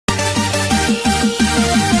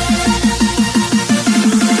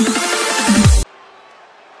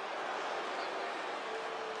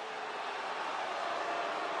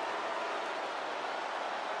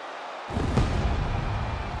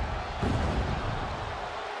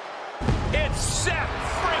It's Seth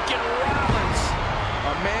freaking Rollins.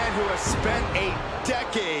 A man who has spent a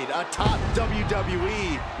decade atop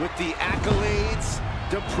WWE with the accolades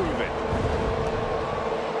to prove it.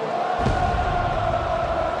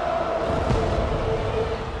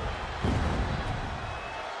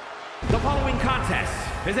 The following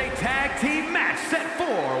contest is a tag team match set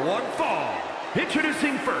for one fall.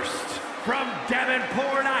 Introducing first, from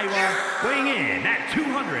Davenport, Iowa, weighing in at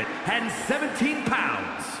 217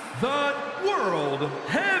 pounds, the World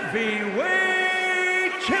Heavyweight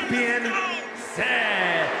Champion,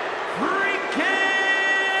 Seth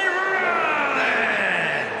freaking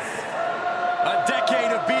Rollins. A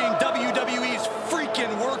decade of being WWE's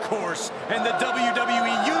freaking workhorse, and the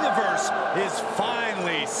WWE Universe is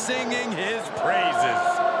finally singing his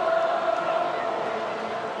praises.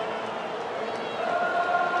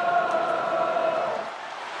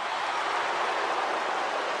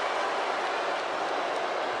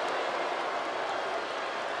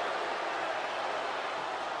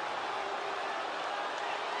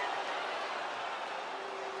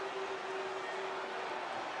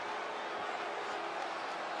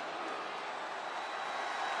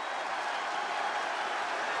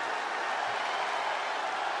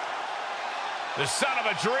 The son of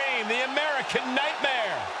a dream, the American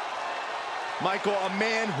Nightmare. Michael, a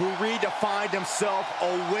man who redefined himself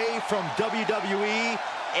away from WWE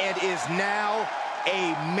and is now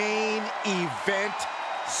a main event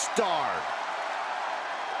star.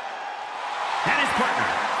 And his partner,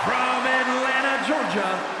 from Atlanta,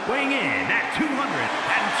 Georgia, weighing in at 220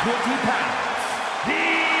 pounds,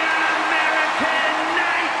 the American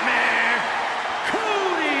Nightmare,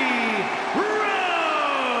 CODY RHODES.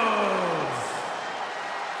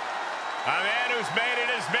 A man who's made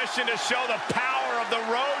it his mission to show the power of the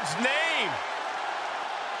Rhodes name.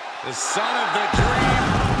 The son of the dream,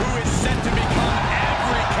 who is set to become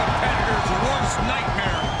every competitor's worst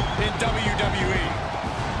nightmare in WWE.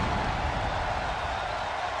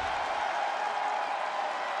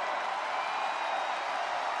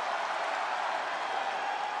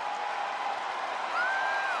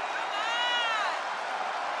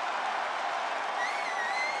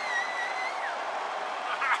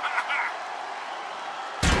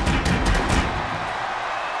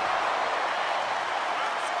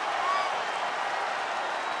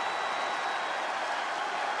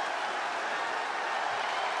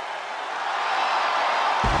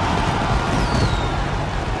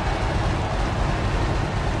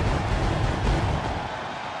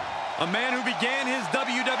 A man who began his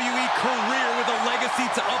WWE career with a legacy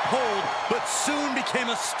to uphold, but soon became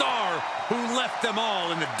a star who left them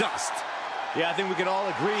all in the dust. Yeah, I think we can all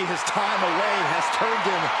agree his time away has turned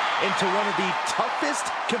him into one of the toughest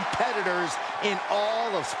competitors in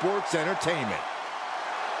all of sports entertainment.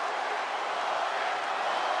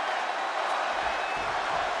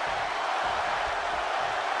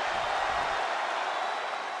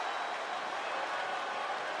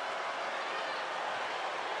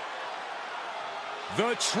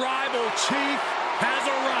 The Tribal Chief has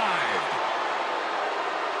arrived.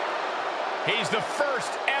 He's the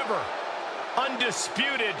first ever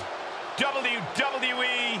undisputed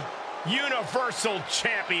WWE Universal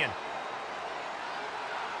Champion.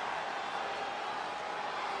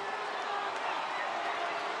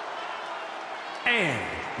 And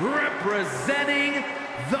representing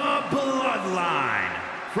the Bloodline,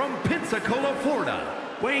 from Pensacola, Florida,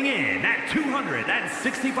 weighing in at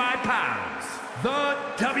 265 pounds, the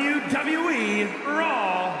WWE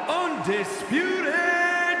Raw Undisputed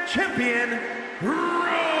Champion,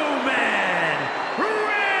 Roman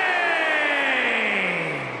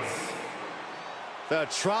Reigns. The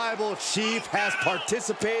Tribal Chief has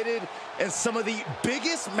participated in some of the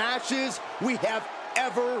biggest matches we have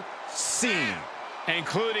ever seen,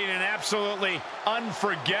 including an absolutely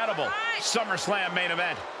unforgettable SummerSlam main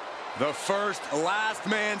event. The first last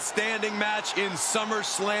man standing match in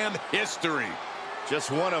SummerSlam history.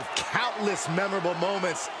 Just one of countless memorable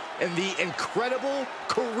moments in the incredible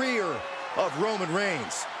career of Roman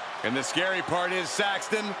Reigns. And the scary part is,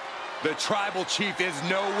 Saxton, the Tribal Chief is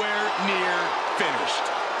nowhere near finished.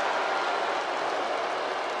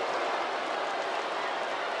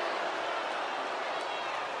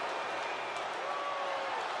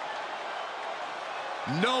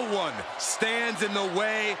 No one stands in the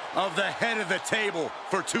way of the head of the table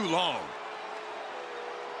for too long.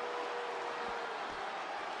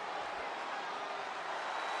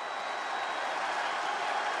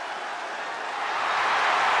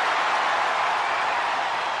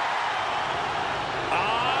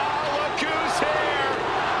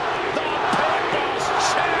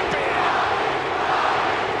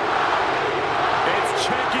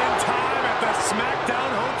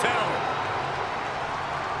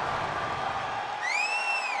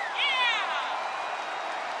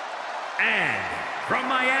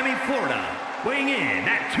 weighing in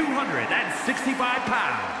at 265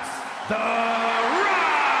 pounds, The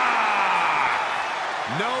Rock!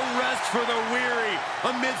 No rest for the weary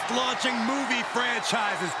amidst launching movie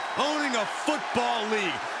franchises, owning a football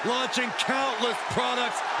league, launching countless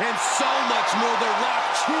products, and so much more. The Rock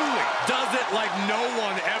truly does it like no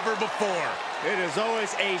one ever before. It is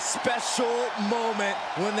always a special moment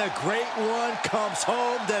when the Great One comes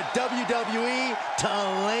home to WWE to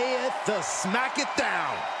lay it, to smack it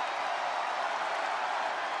down.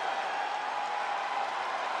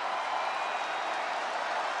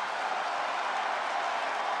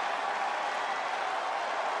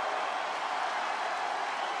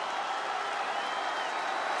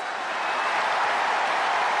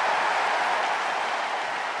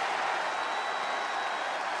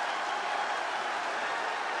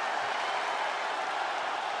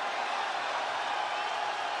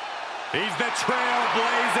 He's the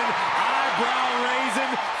trailblazing,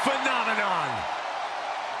 eyebrow-raising phenomenon.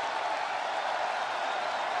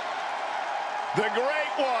 The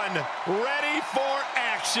Great One, ready for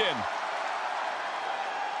action.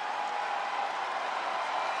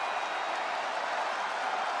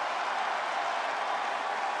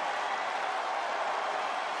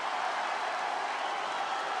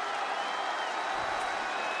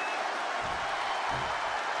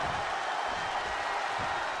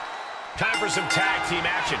 Time for some tag team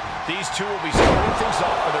action. These two will be starting things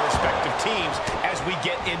off for their respective teams as we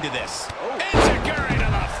get into this. Enziguri to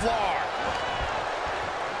the floor.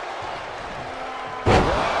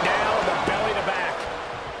 Right now, the belly to back.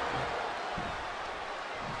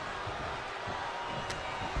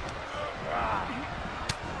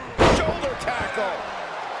 Shoulder tackle.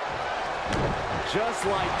 Just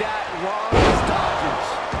like that, Rollins dodges.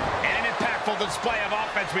 And an impactful display of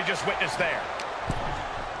offense we just witnessed there.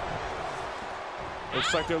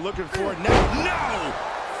 Looks like they're looking for it now. No!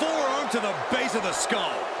 Forearm to the base of the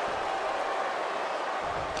skull.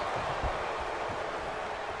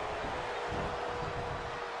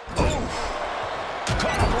 Oh!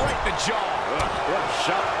 Caught him right in the jaw. What a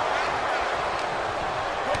shot.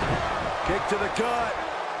 Kick to the gut.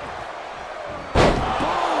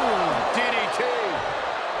 Boom! DDT.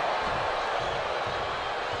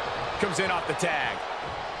 Comes in off the tag.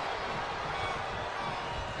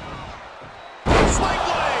 Sling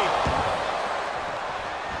blade!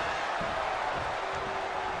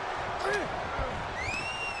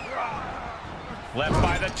 Left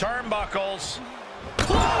by the turnbuckles.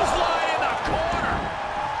 Clothesline in the corner.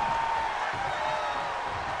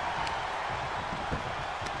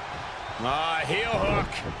 Heel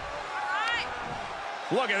hook.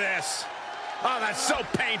 Look at this. Oh, that's so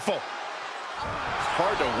painful. It's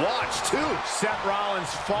hard to watch, too. Seth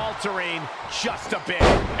Rollins faltering just a bit.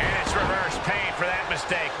 And it's reverse pain for that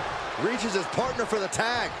mistake. Reaches his partner for the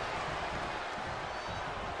tag.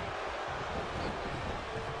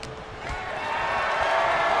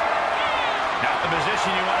 Not the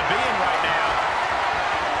position you want to be in right now.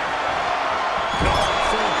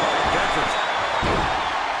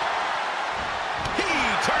 He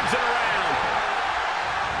turns it around.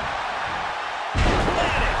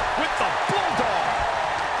 Planted with the bulldog.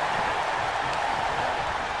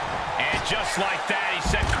 And just like that, he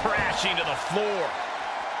sent crashing to the floor.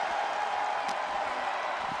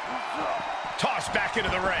 Tossed back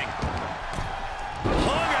into the ring.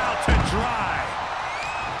 Hung out to dry.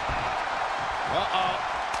 Uh-oh.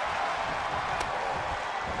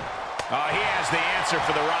 Oh, he has the answer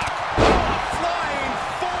for The Rock. Oh, flying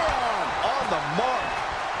forearm on the mark.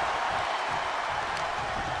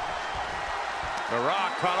 The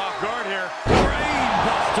Rock caught off guard here.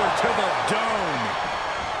 Brainbuster to the dome.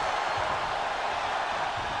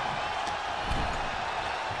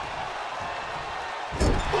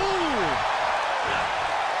 Ooh.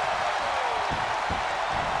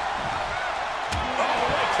 Oh,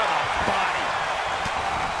 right to the body.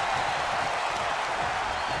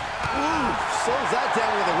 Ooh, slows that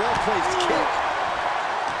down with a well-placed kick.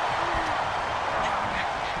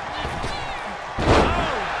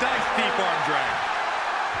 Oh, nice deep arm drag.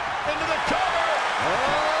 Into the cover.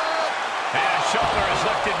 Oh. And a shoulder is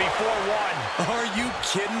lifted before one. Are you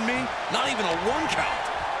kidding me? Not even a 1 count.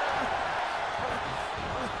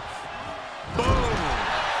 Boom.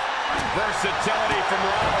 Versatility from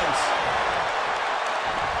Rollins.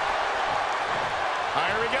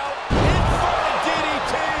 Here we go. In front of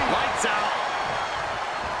DDT. Lights out.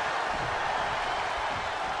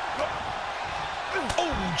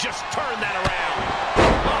 Oh, just turn that around.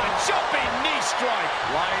 Oh, jumping knee strike.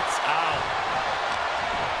 Lights out.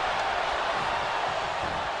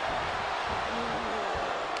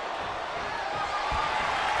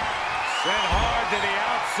 Sent hard to the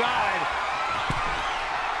outside.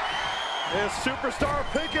 superstar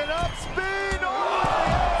picking up speed.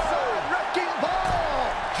 Oh, wrecking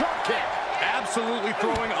ball. Drop kick. Absolutely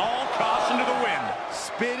throwing all caution to the wind.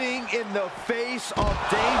 Spitting in the face of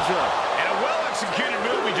danger. And a well-executed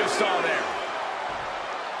move we just saw there.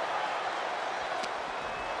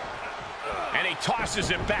 And he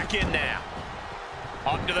tosses it back in now.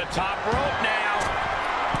 Up to the top rope now.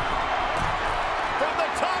 From the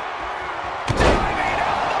top. Diving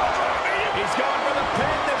elbow. He's going for the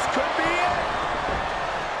pin. This could be it.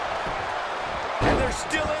 And they're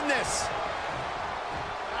still in this.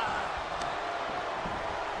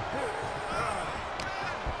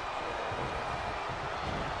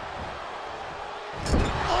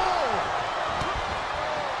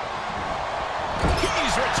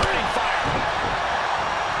 He's returning fire.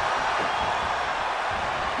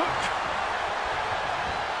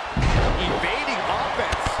 Evading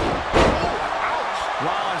offense. Oh, ouch.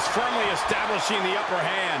 Rollins firmly establishing the upper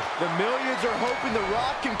hand. The millions are hoping The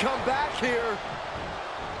Rock can come back here.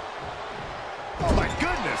 Oh, my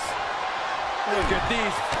goodness. Look at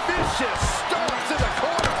these vicious stomps in the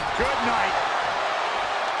corner. Good night.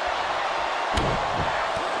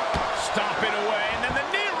 Stomping away, and then the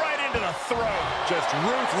knee right into the throat. Just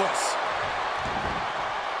ruthless.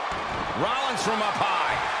 Rollins from up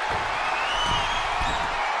high.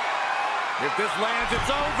 If this lands, it's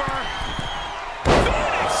over.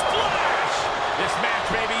 Phoenix splash! This match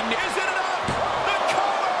maybe isn't enough. The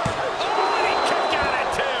cover! Oh, and he kicked out at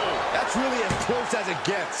two. That's really as close as it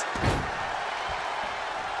gets.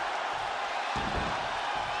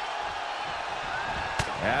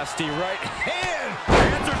 Nasty right hand.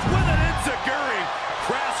 Answers with an enziguri.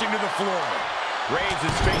 Crashing to the floor. Reigns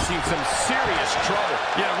is facing some serious trouble.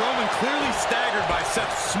 Yeah, Roman clearly staggered by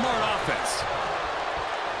Seth's smart offense.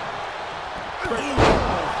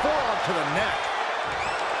 Forearm to the neck.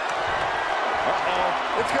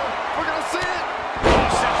 It's good. We're going to see it. Oh,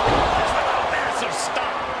 Seth Rollins with a massive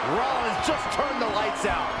stop. Rollins just turned the lights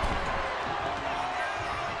out.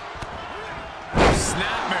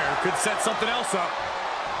 Snapmare could set something else up.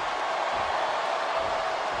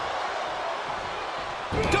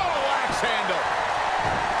 Double axe handle.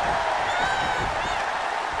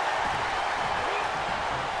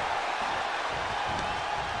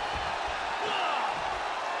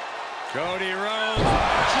 Cody Rhodes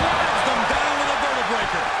drives them down with a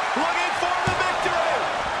vertebreaker. Looking for the victory.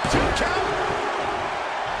 2 count.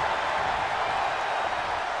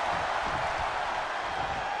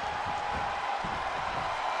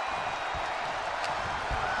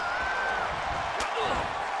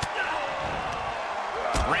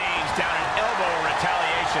 Reigns down an elbow in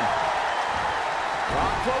retaliation.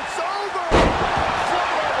 Rock floats over.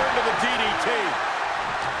 Float over into the DDT.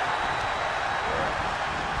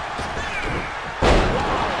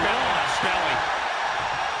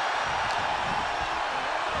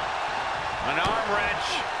 An arm wrench.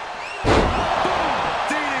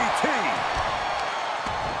 DDT.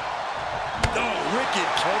 Oh, wicked.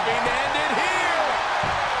 Hoping to end it here.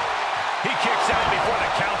 He kicks out before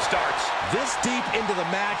the count starts. This deep into the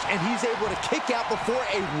match, and he's able to kick out before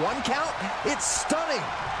a 1 count? It's stunning.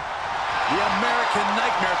 The American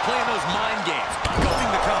Nightmare playing those mind games,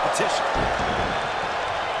 goading the competition.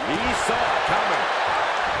 He saw it coming.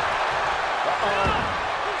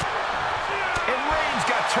 And Reigns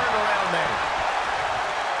got turned around there.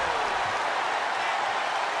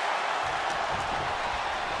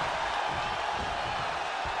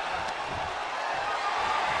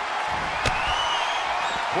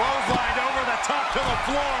 Clothesline over the top to the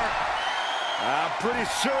floor. I'm pretty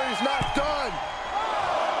sure he's not done.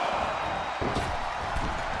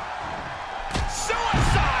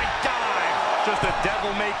 Suicide dive. Just a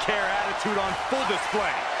devil-may-care attitude on full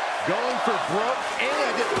display. Going for broke,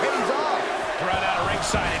 and it pays off. Run out of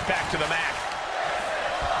ringside and back to the mat.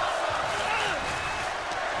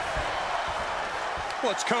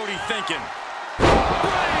 What's Cody thinking?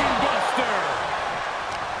 Brainbuster!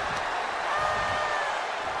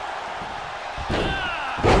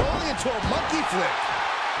 Rolling into a monkey flip.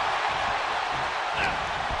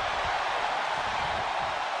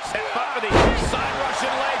 Set up for the side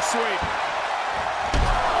Russian leg sweep.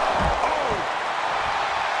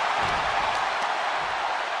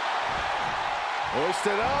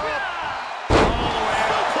 Hoisted up. All the way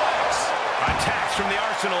suplex. Attacks from the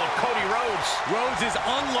arsenal of Cody Rhodes. Rhodes is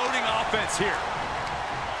unloading offense here.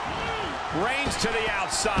 Reigns to the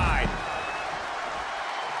outside.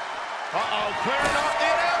 Clearing off the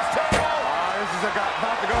announce table. This is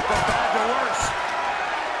about to go from bad to worse.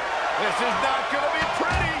 This is not going to be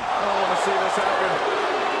pretty. I don't want to see this happen.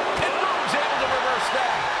 And Rhodes able to reverse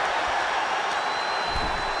that.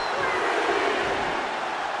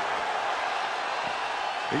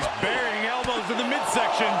 He's burying elbows in the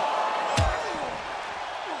midsection.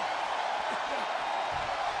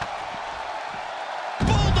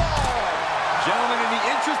 Gentlemen, in the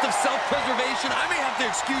interest of self-preservation, I may have to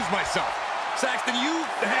excuse myself. Saxton, you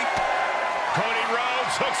hang... Cody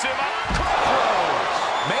Rhodes hooks him up. Rhodes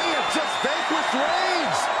may have just vanquished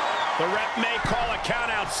Reigns. The ref may call a count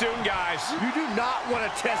out soon, guys. You do not want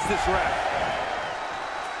to test this ref.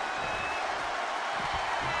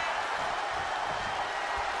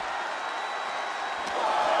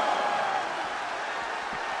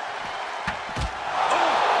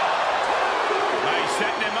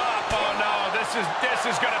 Setting him up. Oh no, this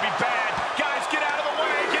is gonna be bad. Guys, get out of the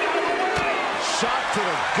way, get out of the way! Shot to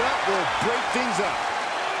the gut will break things up.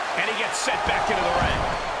 And he gets set back into the ring.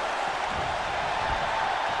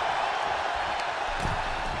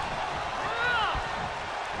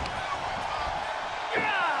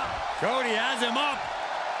 Cody has him up.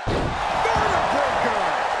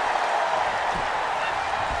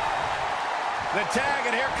 The tag,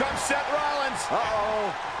 and here comes Seth Rollins.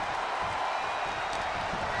 Uh-oh.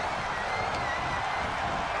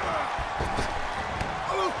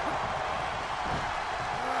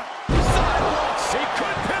 He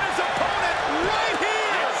could pin his opponent right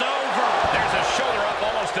here. It's over. There's a shoulder up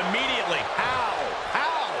almost immediately. How?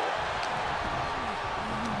 How?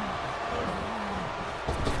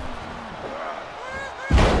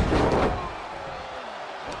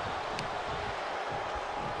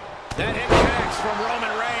 That hit connects from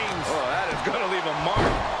Roman Reigns. Oh, that is going to leave a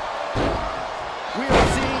mark. We are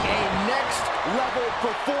seeing a next-level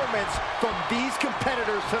performance from these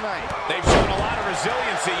competitors tonight. They've shown a lot of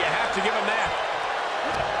resiliency. You have to give them that.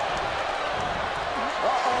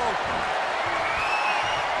 Uh-oh.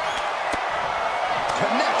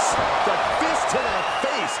 Connects the fist to the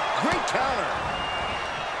face. Great counter.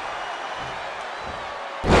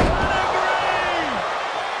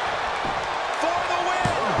 For the win.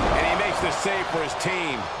 And he makes the save for his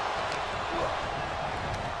team.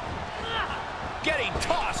 Getting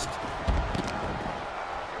tossed.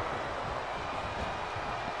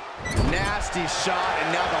 Nasty shot,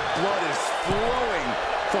 and now the blood is flowing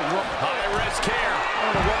from high risk here. I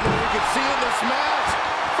don't know what more we can see in this match.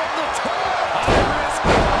 From the top. High risk.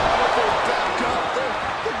 But they back up.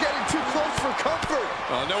 They're getting too close for comfort.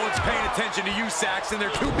 Well, no one's paying attention to you, Saxton.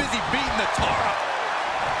 They're too busy beating the tar up.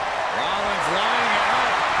 Rollins lining it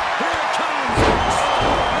up. Here it comes.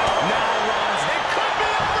 Now Rollins. It could be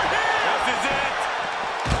over here. This is it.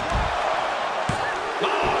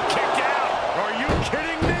 Oh, kick out. Are you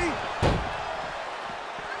kidding me?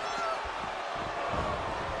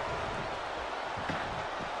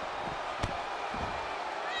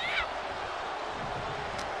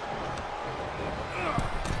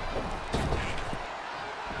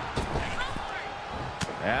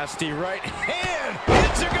 Nasty right hand.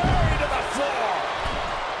 Enziguri to the floor.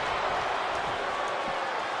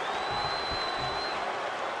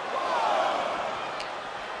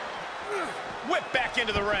 Whip back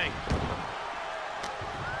into the ring.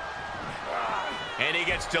 And he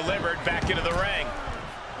gets delivered back into the ring.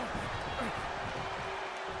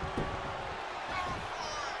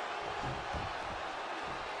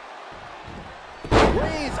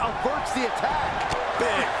 Reigns averts the attack.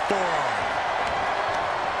 Big forearm.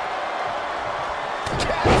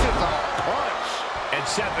 Catches a punch. And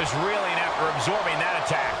Seth is reeling after absorbing that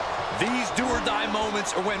attack. These do-or-die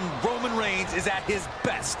moments are when Roman Reigns is at his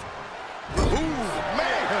best. Ooh,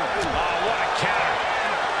 man. Oh, what a counter.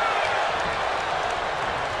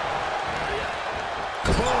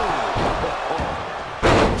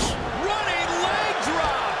 Running leg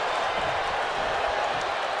drop.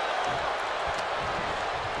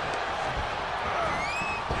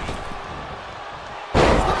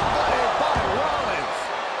 Spotted by Rollins.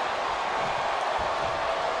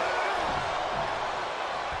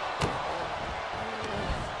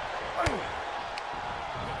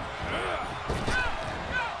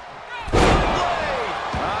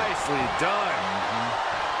 Nicely done.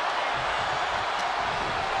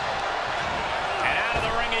 And out of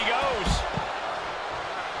the ring he goes.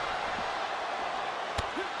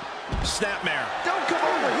 Snapmare. Don't come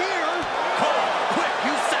over here. Cole, quick,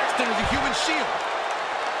 use Saxton as a human shield.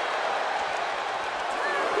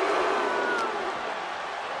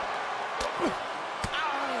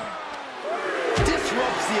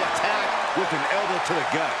 Disrupts the attack with an elbow to the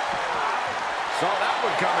gut. Saw that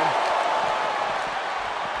one coming.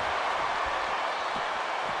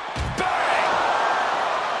 Bang!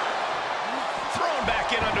 Thrown back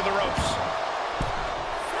in under the ropes.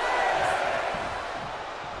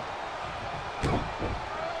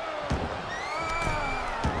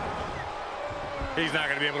 He's not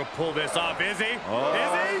going to be able to pull this off, is he? Oh.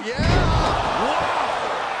 Is he?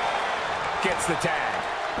 Rock gets the tag.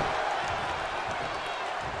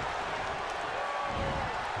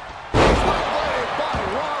 Played by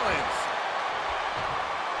Rollins.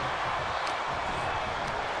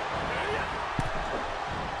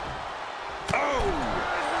 Oh!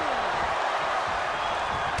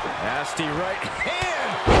 Nasty right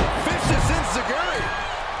hand. Vicious enziguri.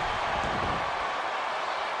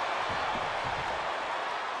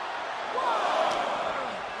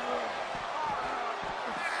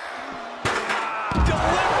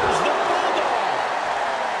 Delivers the bulldog.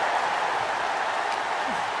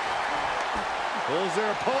 Pulls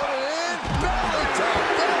their opponent in. Belly to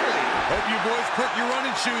belly. Hope you boys put your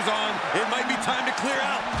running shoes on. It might be time to clear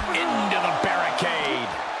out. Into the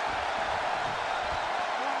barricade.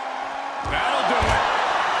 That'll do it.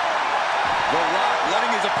 The Rock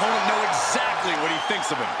letting his opponent know exactly what he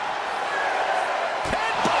thinks of him.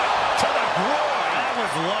 Headbutt to the groin. That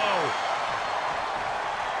was low.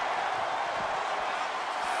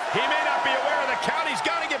 He may not be aware of the count. He's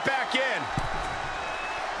got to get back in.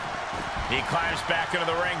 He climbs back into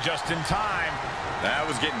the ring just in time. That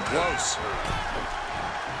was getting close.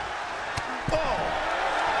 Oh!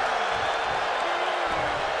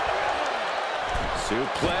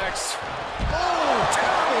 Suplex. Oh,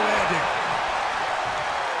 terrible landing.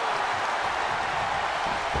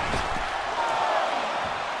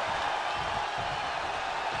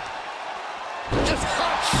 Just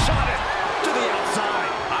hot shot it to the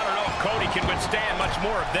outside. I don't know if Cody can withstand much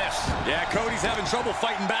more of this. Yeah, Cody's having trouble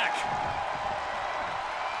fighting back.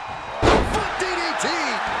 Foot DDT.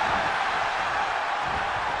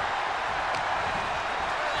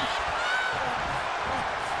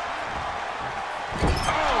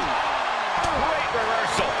 Great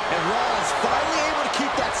reversal. And Rollins finally able to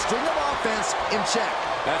keep that string of offense in check.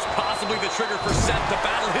 That's possibly the trigger for Seth to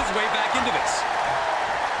battle his way back into this.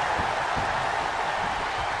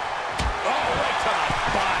 Oh, right to the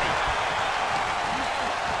body.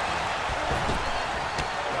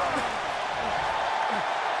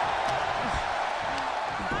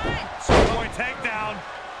 Boy, takedown.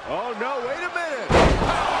 Oh, no, wait a minute.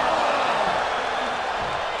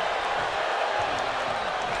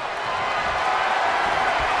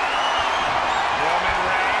 Roman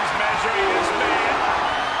Reigns measuring this man.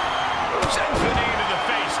 Sends the knee to the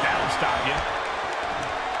face. That'll stop you.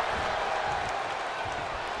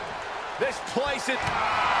 This place is...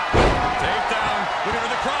 Takedown. Looking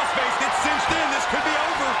for the crossface. Gets cinched in. This could be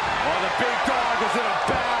over. Oh, the big dog is in a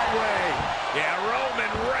bad way. Yeah,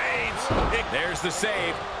 Roman Reigns. There's the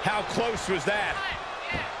save. How close was that?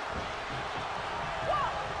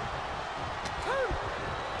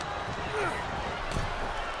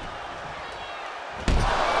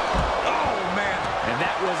 Oh, man. And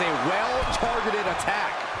that was a well-targeted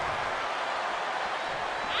attack.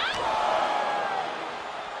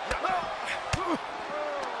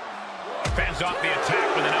 Fends off the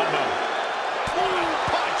attack with an elbow. What a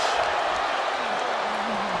punch!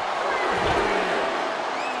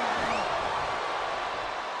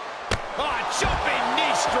 Jumping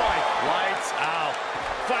knee strike. Lights out.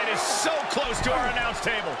 Fight is so close to our announce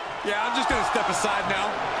table. Yeah, I'm just going to step aside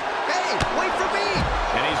now. Hey, wait for me.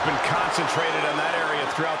 And he's been concentrated on that area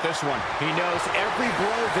throughout this one. He knows every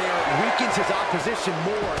blow there weakens his opposition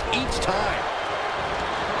more each time.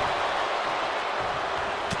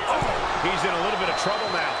 Oh, he's in a little bit of trouble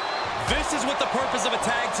now. This is what the purpose of a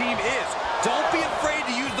tag team is. Don't be afraid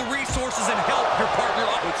to use the resources and help your partner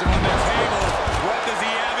up. Puts it on the table. What does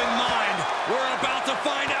he have in mind? We're about to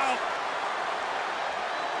find out.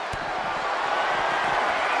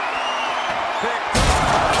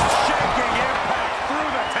 Shaking impact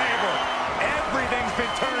through the table. Everything's been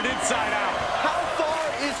turned inside out. How far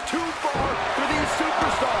is too far for these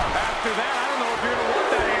superstars? After that, I don't know if you're going to want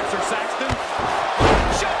that answer, Saxton.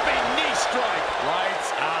 Jumping knee strike. Lights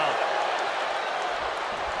out.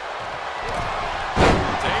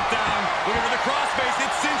 Takedown. Looking for the crossface.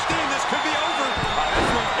 It's cinched in. This could be over.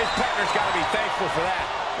 His partner's got to be thankful for that.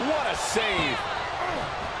 What a save.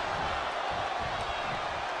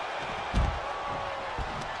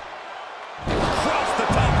 Across the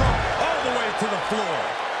top rope, all the way to the floor.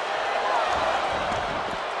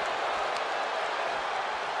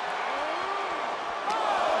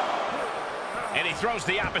 And he throws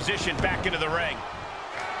the opposition back into the ring.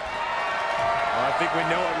 I think we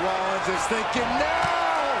know what Rollins is thinking now.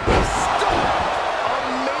 Stop!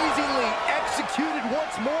 Amazingly executed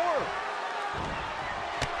once more.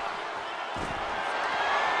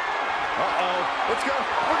 Uh-oh. Let's go.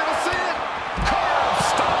 We're going to see it. Curb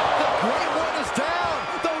stop. The Great One is down.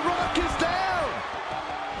 The Rock is down.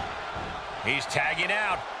 He's tagging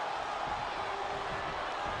out.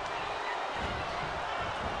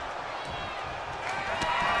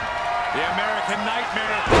 The American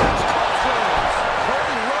Nightmare.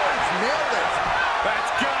 Cody Rhodes nailed it.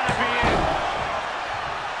 That's gotta be it.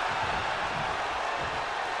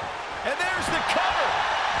 And there's the cover.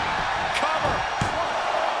 Cover.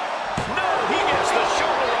 No, he gets the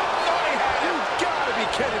shoulder up. Thought he had it. You gotta be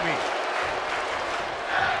kidding me.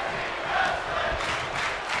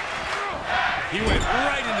 He went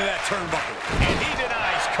right into that turnbuckle. And he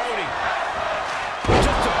denies Cody.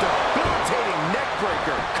 Just a debilitating neck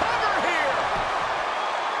breaker. Cover here.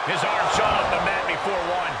 His arm shot off the mat before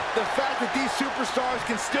one. The fact that these superstars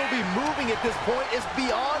can still be moving at this point is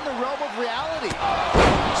beyond the realm of reality.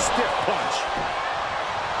 Stiff punch.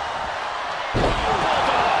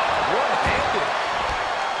 One-handed.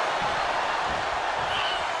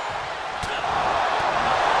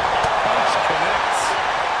 Punch connects.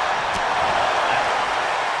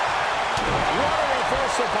 What a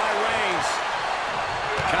reversal by Reigns.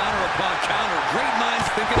 Counter upon counter. Great minds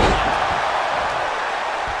thinking alike.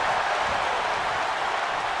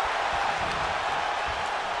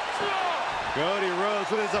 Cody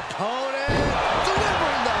Rhodes with his opponent,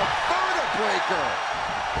 delivering the vertebreaker.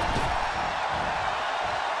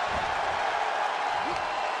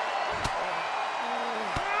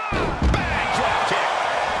 Bang! Drop kick.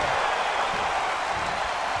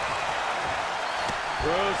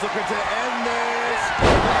 Rhodes looking to end this.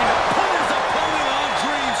 Put his opponent on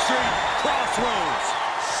Dream Street. Crossroads.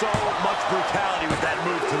 So much brutality with that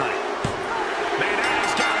move tonight. Man, that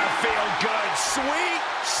is gonna feel good. Sweet,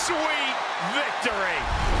 sweet victory.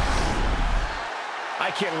 I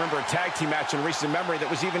can't remember a tag team match in recent memory that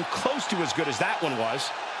was even close to as good as that one was.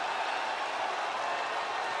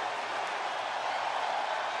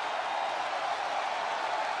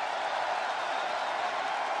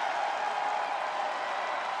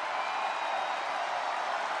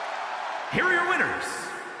 Here are your winners,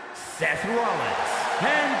 Seth Rollins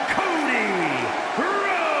and Cody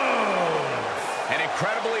Rhodes. An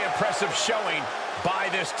incredibly impressive showing by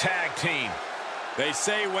this tag team. They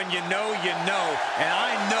say when you know, and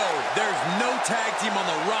I know there's no tag team on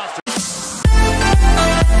the roster